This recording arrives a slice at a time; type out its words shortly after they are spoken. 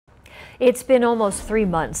It's been almost 3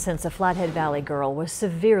 months since a Flathead Valley girl was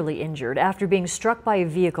severely injured after being struck by a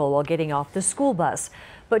vehicle while getting off the school bus.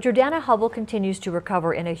 But Jordana Hubble continues to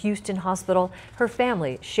recover in a Houston hospital. Her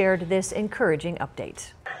family shared this encouraging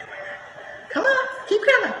update. Come on, keep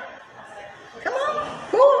coming. Come on,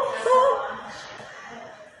 pull.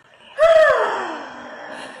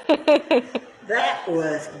 That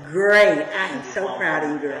was great. I am so proud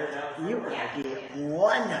of you, girl. You did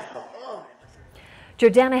wonderful.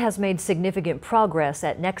 Jordana has made significant progress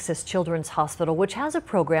at Nexus Children's Hospital, which has a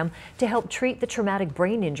program to help treat the traumatic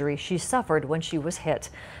brain injury she suffered when she was hit.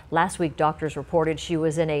 Last week, doctors reported she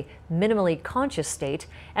was in a minimally conscious state,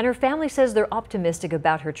 and her family says they're optimistic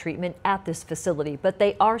about her treatment at this facility, but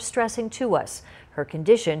they are stressing to us her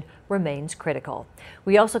condition remains critical.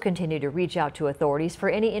 We also continue to reach out to authorities for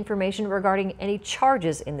any information regarding any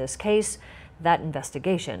charges in this case. That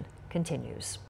investigation continues.